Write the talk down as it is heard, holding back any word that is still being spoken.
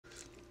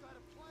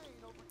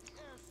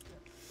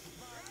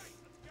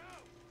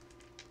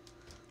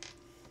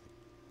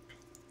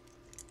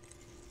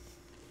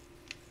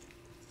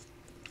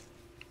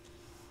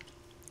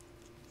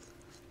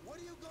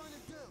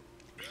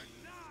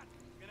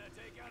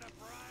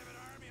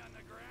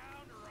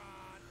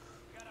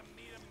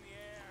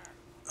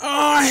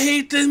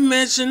hate this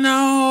mission.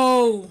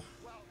 No.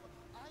 Well,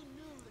 I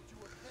knew that you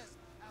were pissed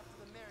after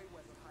the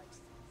Merryweather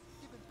heist.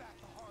 Giving back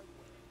the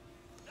hardware.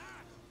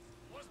 That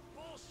was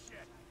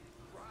bullshit.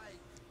 Right.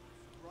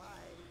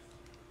 Right.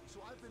 So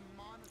I've been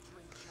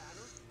monitoring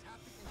chatter,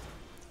 tapping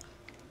into...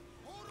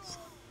 Hold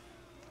on!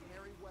 The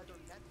Merryweather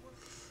network?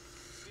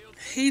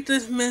 Hate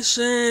this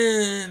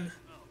mission.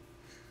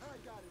 I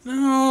got it.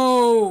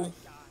 No.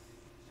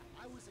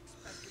 I was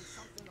expecting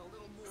something a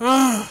little more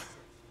Ah. impressive.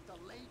 The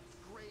late,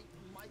 great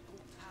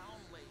Michael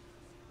Townley.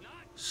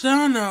 Not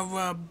Son of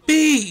a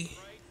B.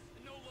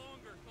 right. No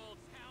longer called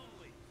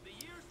Townley. The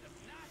years have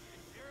not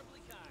been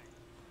terribly kind.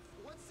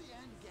 What's the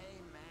end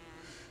game,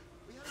 man?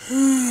 We had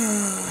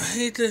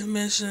Hate this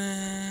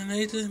mission.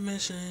 Hate this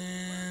mission.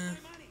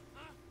 My money,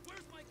 huh?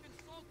 Where's my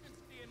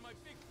consultancy and my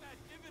big fat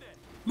dividend?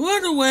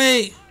 What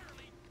away.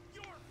 Utterly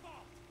your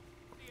fault.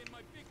 Seeing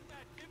my big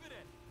fat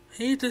dividend.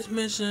 Hate this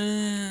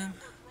mission.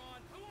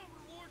 Ron, I want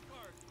reward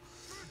cards,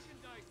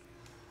 merchandise,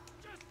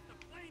 just the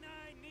plane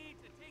I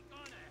need to take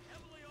on a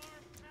heavily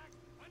armed,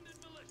 tax-funded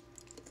militia.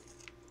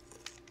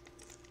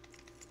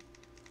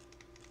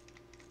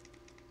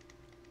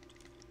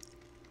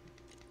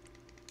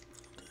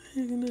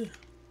 Heck is this?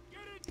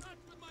 Get in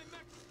touch with my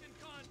Mexican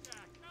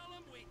contact. Tell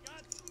him we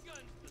got some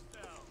guns to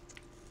sell.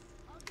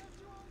 I'll get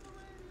you on the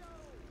radio!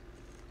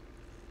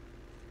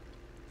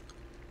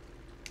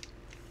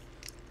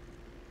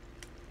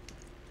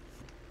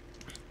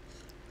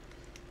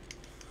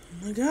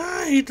 Oh my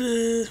God, I hate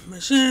this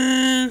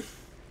mission.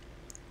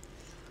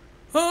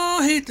 Oh,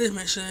 I hate this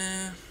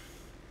mission.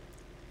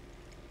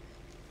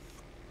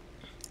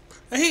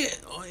 I hate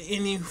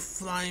any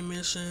flying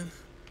mission.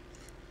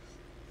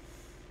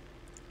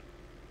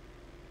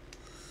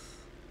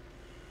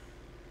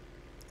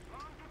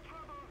 Wrong to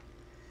trouble.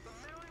 The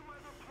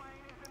Merryweather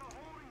plane is in a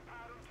holding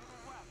pattern to the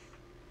west.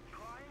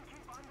 Try and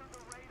keep under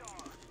the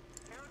radar.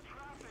 Air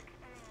traffic's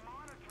being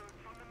monitored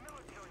from the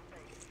military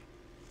base.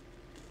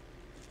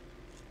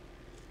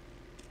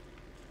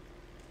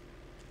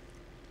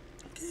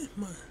 Get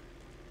my.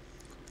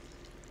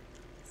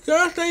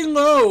 Gotta stay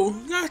low.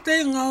 Gotta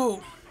stay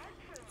low.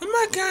 Oh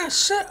my God,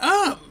 shut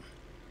up.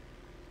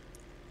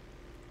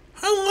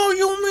 How low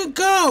you want me to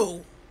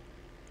go?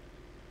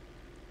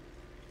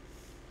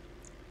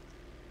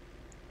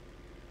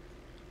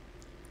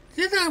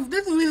 This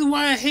is the reason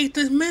why I hate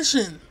this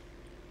mission.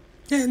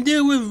 Can't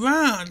deal with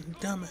Ron,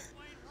 damn it.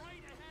 Plane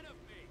right ahead of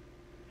me.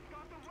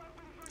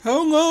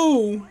 How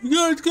low? You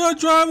guys gotta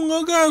drive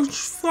low, gotta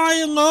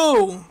fly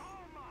low.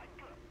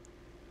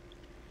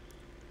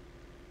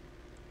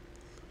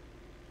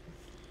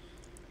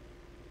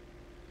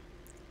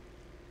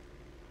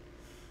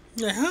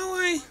 Yeah, how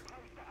I? Place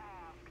to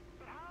ask,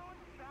 but how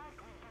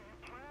exactly do you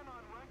plan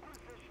on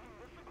requisitioning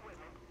this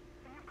equipment?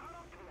 Can you cut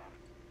up to them?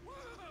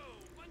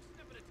 Whoa! One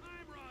step at a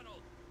time,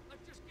 Ronald.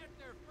 Let's just get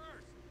there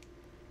first.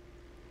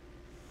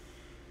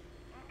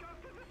 You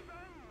got to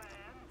defend,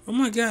 man. Oh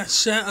my God,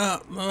 shut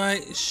up,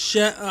 alright?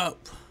 Shut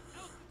up.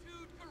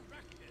 Altitude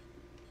corrected.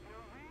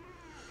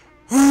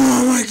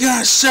 Oh my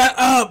God, shut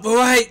up,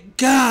 alright?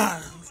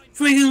 God,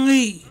 freaking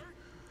Lee.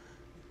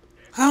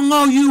 How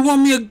low you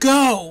want me to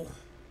go?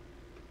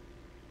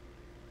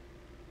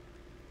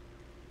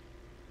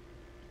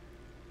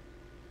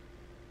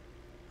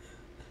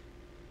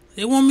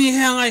 They want me to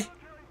have like,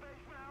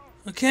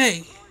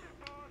 okay.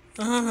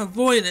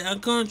 Avoid it. I'm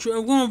gonna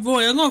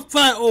avoid it. I'm gonna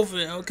fight over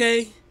it,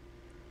 okay?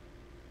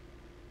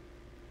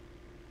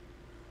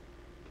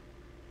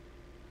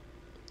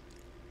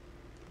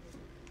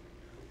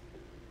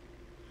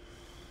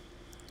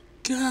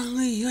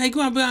 Golly, like,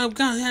 I'm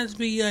gonna have to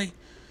be like,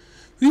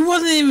 we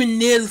wasn't even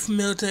near the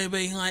military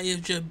base, like, it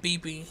was just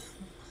beeping.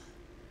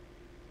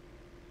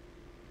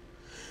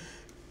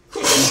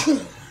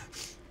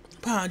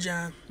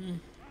 Apologize.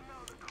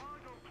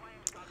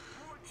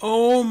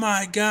 Oh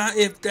my God,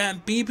 if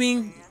that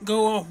beeping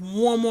go off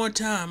one more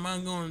time,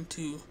 I'm going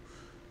to.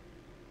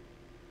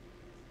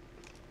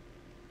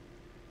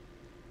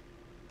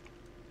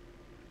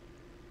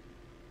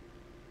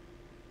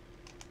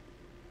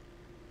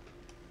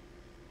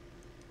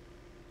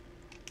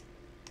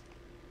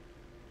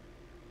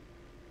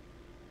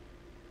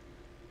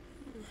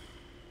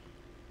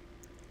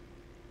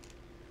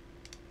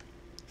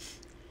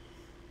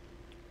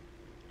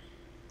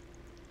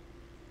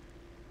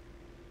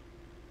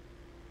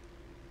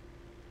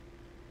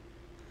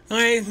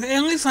 Alright,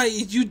 at least like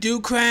if you do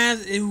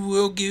crash, it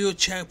will give you a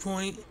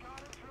checkpoint.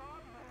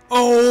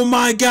 Oh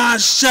my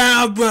gosh, shut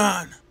up,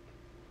 Ron.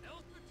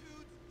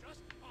 Altitude's just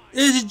fine.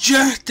 It's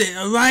ejected,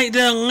 alright,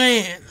 they'll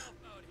land.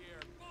 Out here,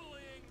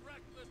 bullying,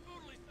 reckless,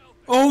 totally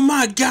selfish. Oh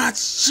my God,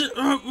 shut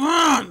up,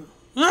 Ron.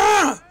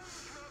 Ah!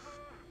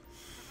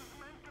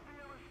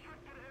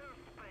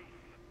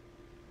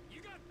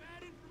 You got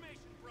bad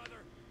information,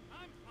 brother.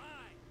 I'm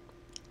fine.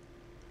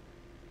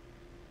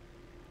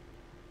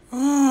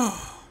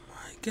 Oh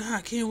my God,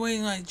 I can't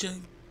wait like just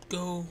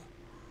go.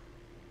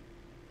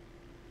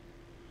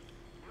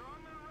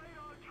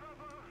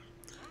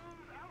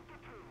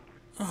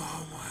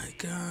 Oh my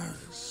God,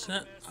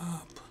 shut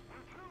up.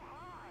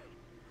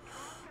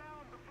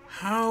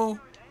 How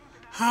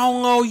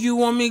low you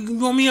want me? You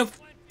want me to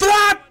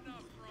flop?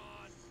 Enough,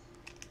 Ron.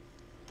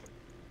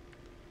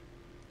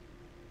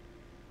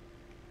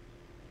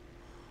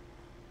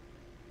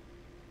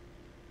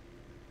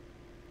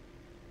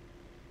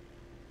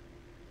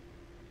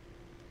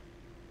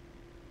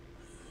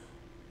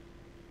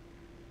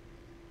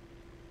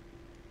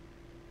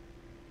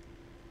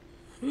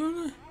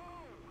 Really?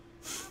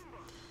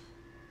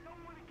 Don't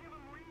want to give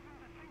him reason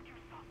to think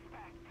you're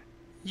suspect.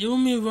 You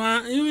want me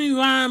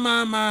ride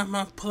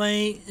my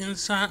plane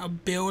inside a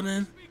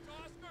building? Speak to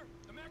Oscar,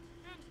 the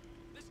Mexicans.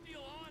 This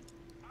deal on?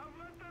 I'll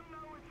let them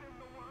know it's in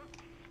the works.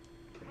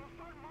 They'll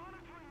start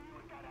monitoring you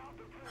at that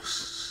altitude.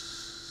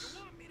 You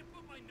want me to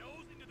put my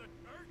nose into the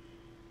dirt?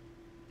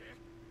 Dick.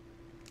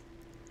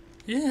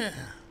 Yeah.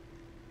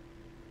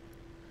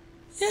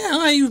 Yeah,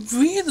 like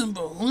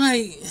breathable.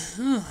 Like,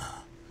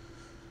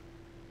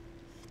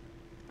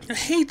 I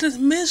hate this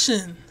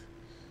mission.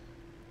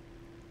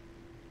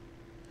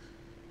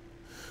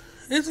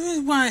 That's the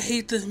reason why I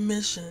hate this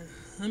mission.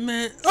 I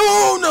mean,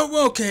 oh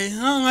no, okay.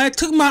 I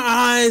took my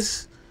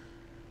eyes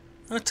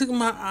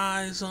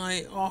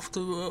like off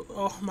the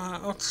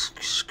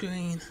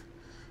screen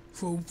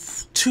for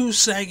 2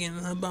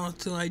 seconds. I'm about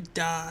to like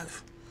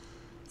dive.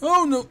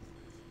 Oh no.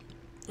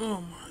 Oh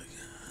my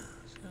god.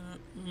 Shut up.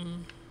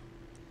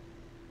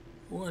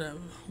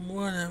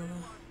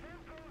 Whatever.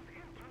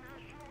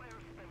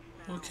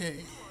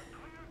 Okay.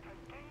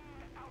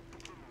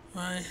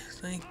 Right,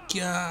 thank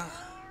God.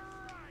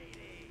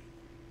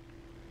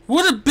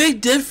 What a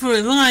big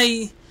difference!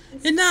 Like,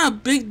 it's not a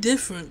big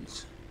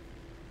difference.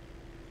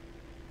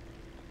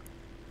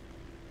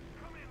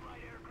 Come in,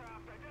 light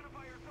aircraft.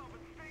 Identify yourself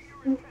and state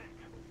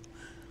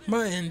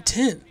your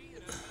intent.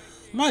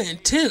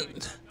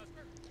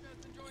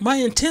 My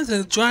intent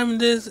is driving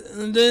this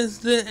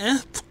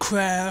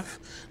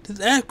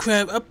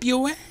aircraft up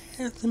your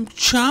ass, some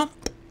chump.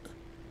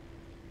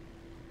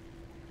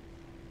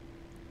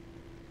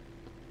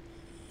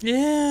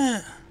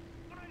 Yeah.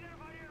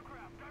 Unidentified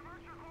aircraft.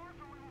 Divert your course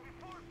or we will be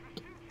forced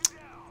to shoot you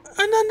down.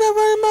 I'm not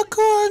in my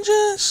car,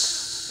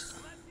 just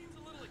That seems a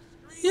little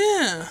extreme.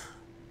 yeah.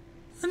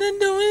 I didn't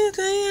do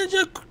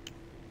anything.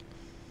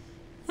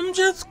 I'm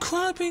just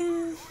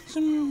clapping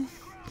some. My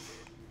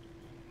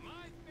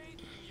fate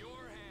in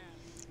your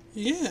hands.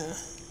 Yeah.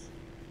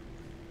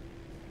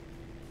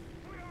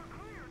 We are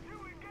clear to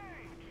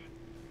engage.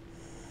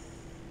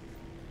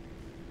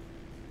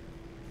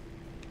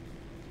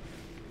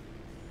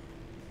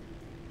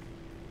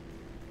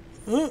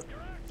 Oh,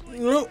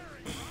 no.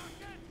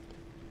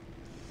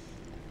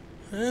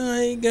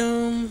 There you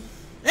go.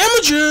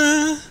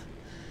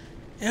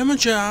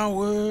 Amateur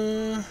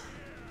hour.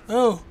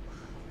 Oh.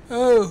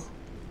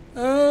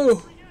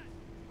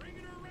 Bring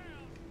it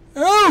around.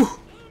 Oh.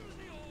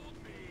 Clumsy old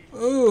me.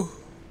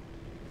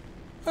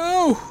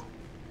 Oh.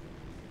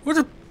 What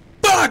a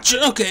botch.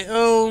 Okay.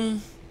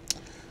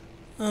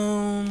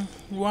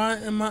 Why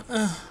am I?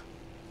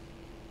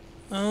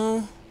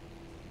 Oh.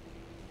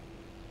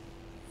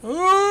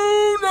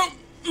 Oh no.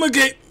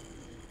 Okay.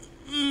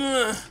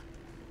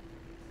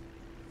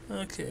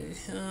 Okay.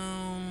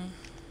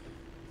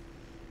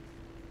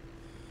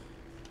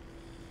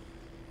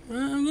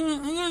 I'm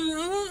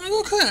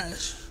gonna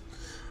crash.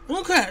 I'm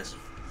gonna crash.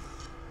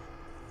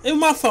 It was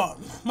my fault.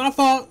 My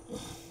fault.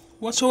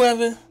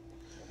 Whatsoever.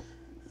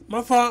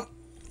 My fault.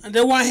 And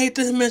that's why I hate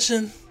this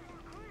mission.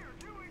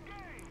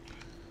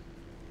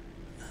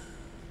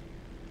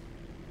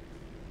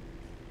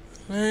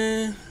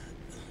 Man.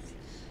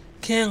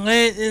 Can't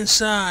land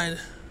inside.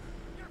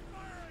 You're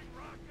firing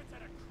rockets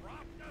at a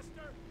crop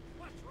duster?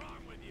 What's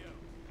wrong with you?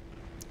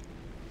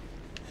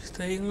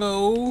 Stay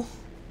low.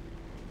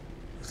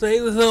 Stay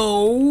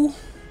low. Out of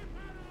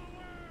the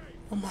way.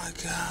 Oh my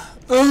god.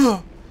 I'll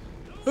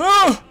be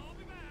back.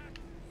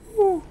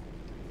 Woo.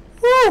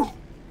 Woo.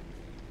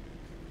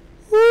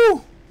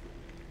 Woo.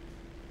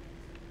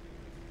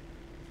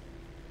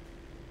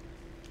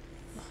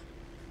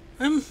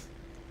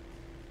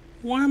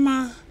 Why am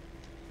I?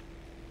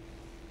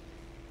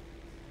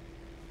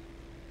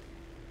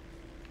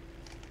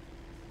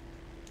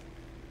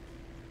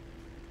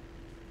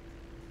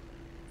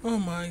 Oh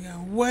my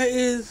god, what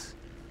is?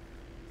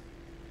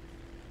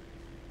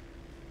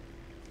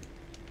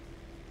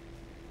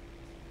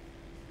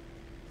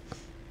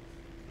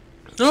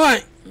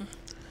 Alright.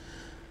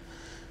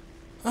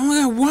 Oh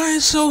my god, why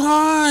is it so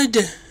hard?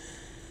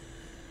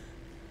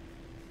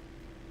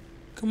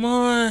 Come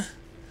on.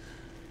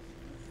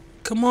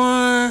 Come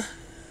on.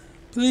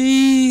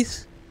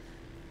 Please.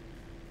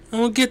 I'm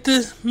gonna get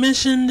this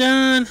mission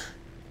done.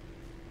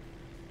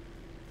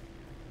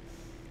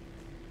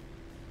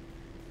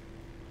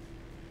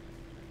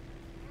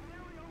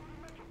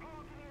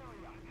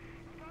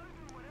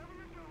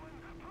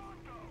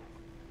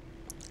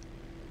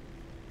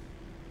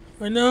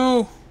 I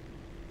know.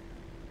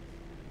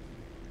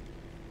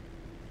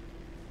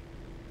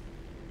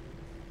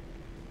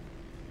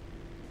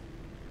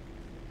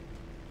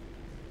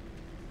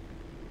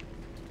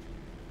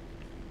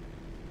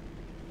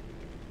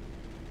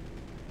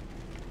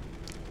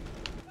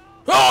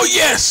 Oh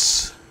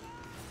yes!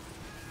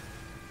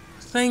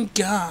 Thank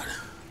God.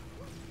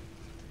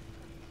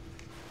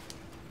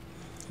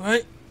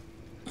 Right?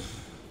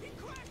 He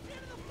crashed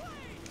into the plane!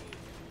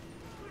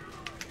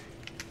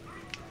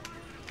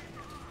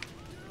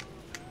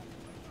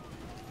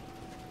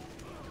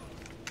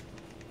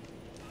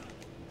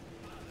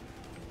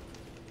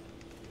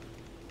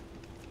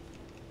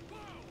 Whoa!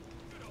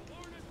 Could have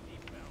worn a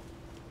seatbelt.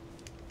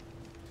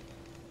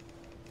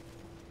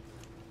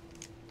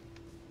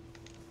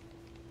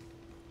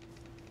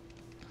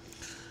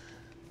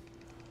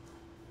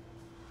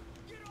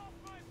 Get off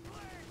my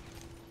plane!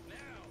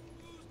 Now,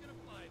 who's gonna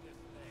fly this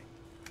thing?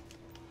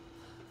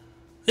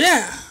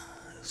 Yeah!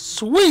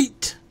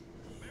 Sweet!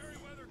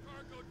 Merryweather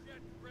Cargo Jet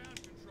Ground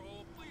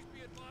Control, please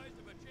be advised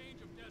of a change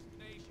of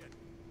destination.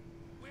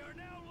 We are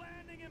now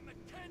landing in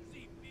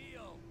Mackenzie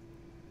Field.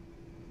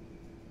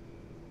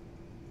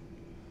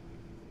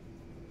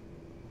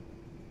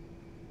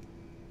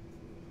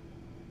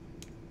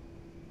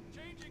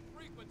 Changing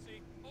frequency.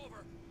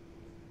 Over.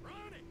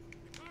 Ronnie,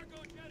 the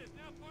cargo jet is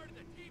now part of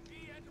the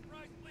TP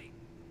Enterprise fleet.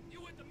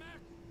 You with the Mac?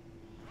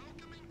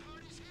 Welcoming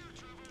party's here,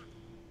 Trevor.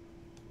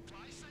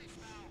 Fly safe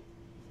now.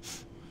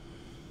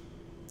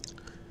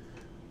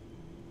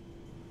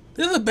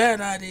 This is a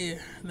bad idea.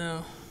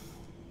 No.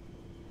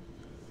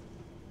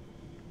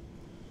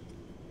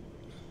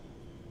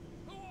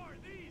 Who are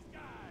these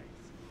guys?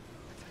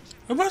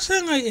 I'm about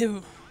saying like if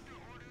Under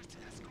orders to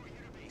escort you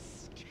to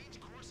base. Change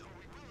course or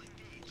we will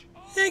engage.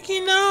 heck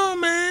you know,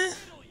 man.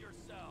 Handle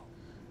yourself.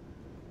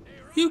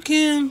 Hey, You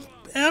can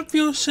F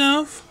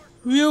yourself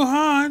real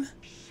hard.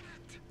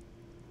 Shit!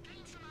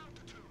 Gain some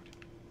altitude.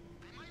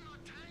 They might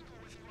not tangle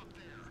with you up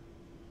there.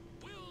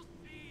 we'll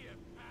see if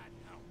that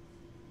helps.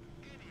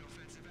 Any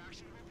offensive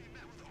action will be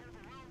met with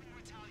overwhelming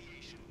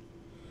retaliation.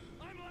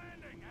 I'm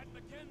landing at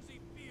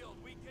Mackenzie Field.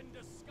 We can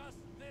discuss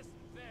this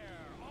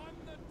there, on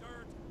the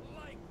dirt,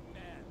 like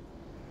men.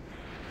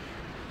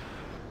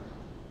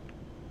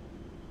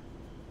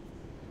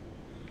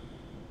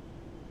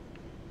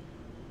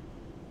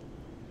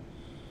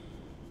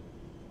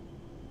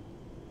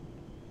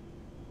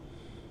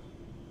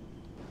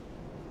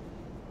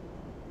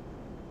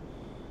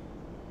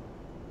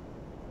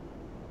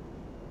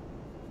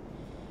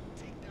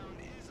 Takedown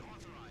is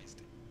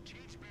authorized.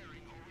 Change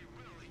bearing or we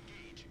will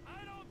engage.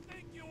 I don't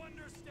think you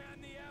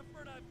understand the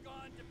effort I've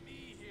gone to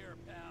be here,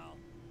 pal.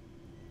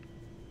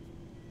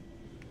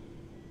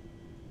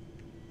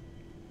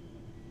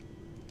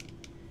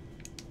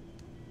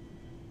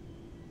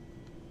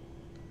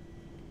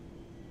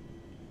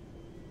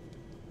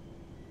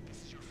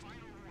 This is your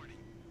final warning.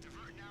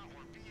 Divert now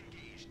or be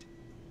engaged.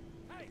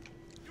 Hey,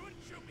 you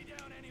wouldn't shoot me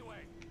down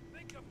anyway.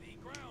 Think of the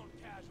ground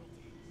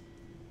casualties.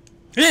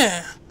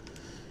 Yeah.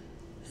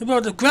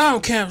 About the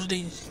ground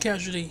casualty.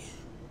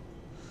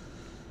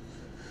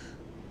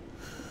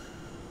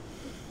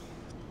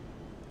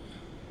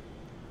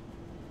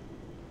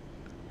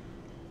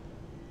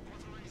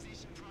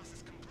 Authorization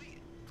process complete.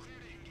 Clear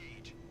to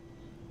engage.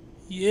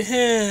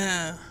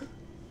 Yeah.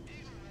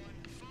 Eagle 1,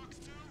 Fox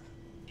 2.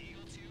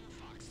 Eagle 2,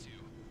 Fox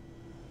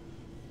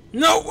 2.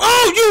 No.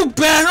 Oh, you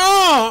bad.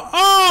 Oh.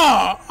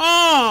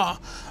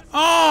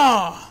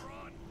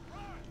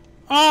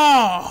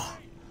 Oh.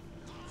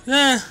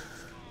 Yeah.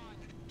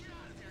 Get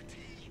out of there, T.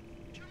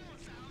 You're more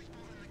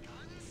valuable than the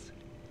guns.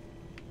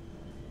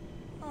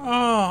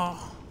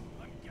 Oh.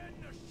 I'm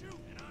getting a shoot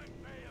and I'm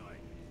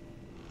failing.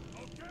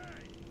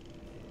 Okay.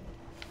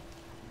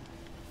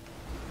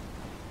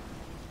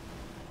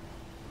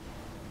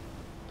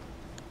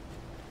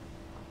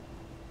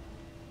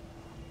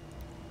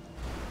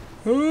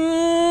 Oh,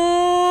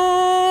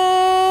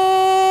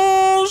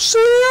 see,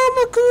 I'm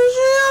a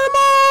crazy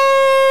animal.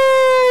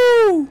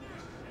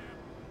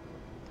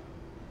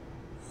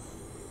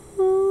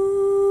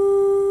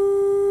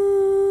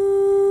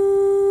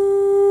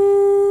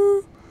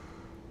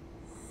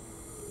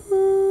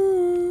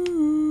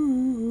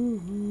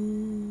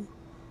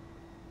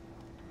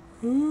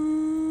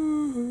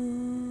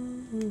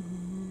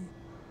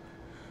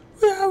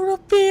 We have a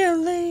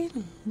feeling.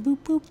 Boop,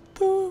 boop,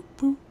 boop,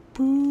 boop,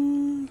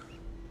 boop.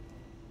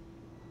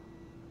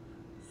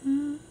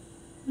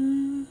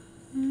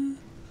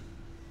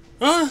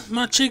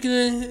 My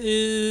chicken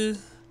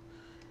is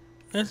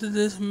after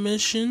this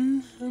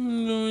mission.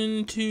 I'm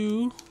going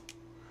to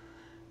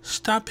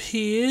stop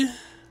here,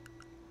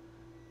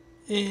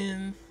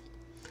 and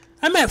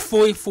I'm at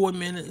 44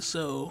 minutes,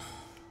 so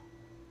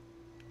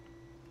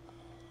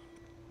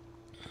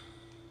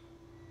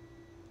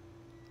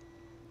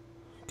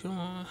come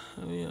on,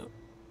 hurry up.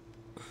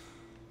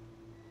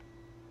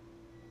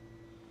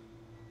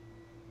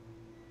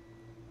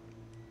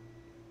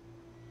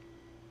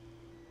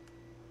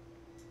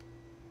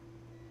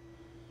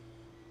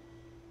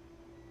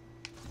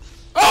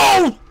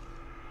 Oh!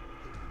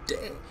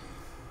 Damn.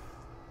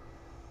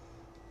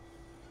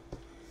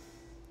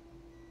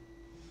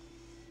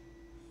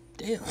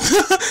 Damn.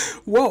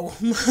 Whoa.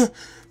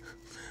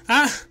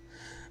 I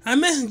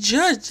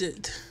misjudged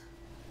it.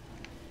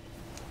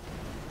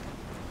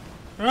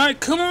 Alright,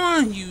 come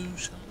on, you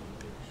son of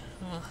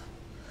a bitch.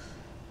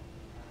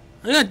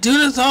 I gotta do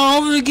this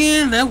all over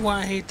again? That's why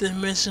I hate this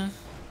mission.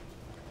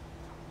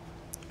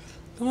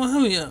 Come on,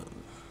 hurry up.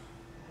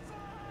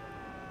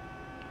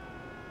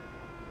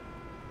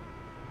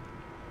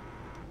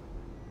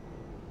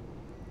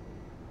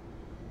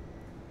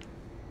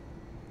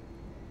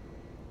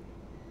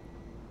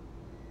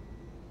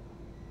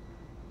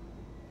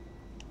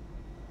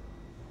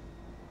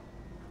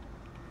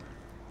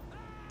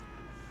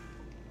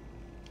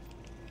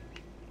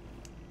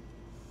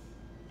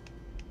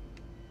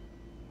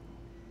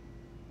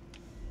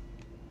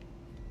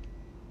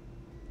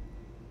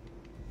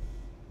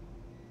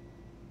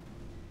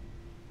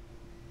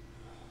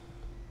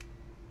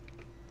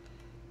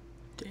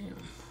 Damn.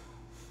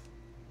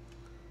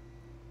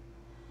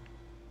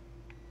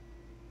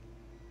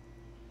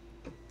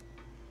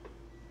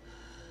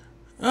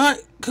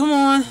 Alright, come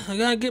on. I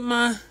gotta get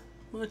my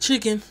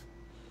chicken.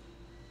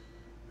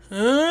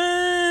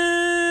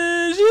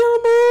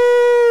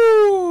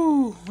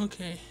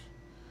 Okay.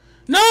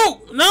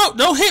 No! No!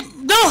 Don't hit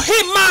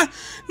my...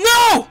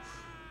 No!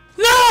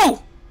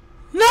 No!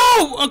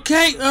 No!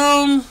 Okay,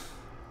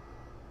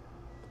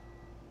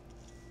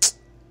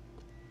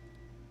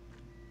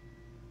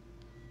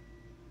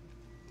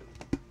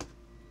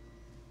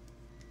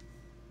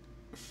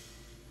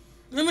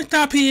 let me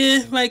stop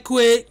here right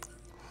quick.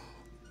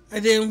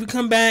 And then when we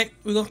come back,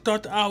 we're gonna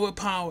start the hour of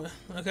power.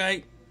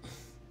 Okay?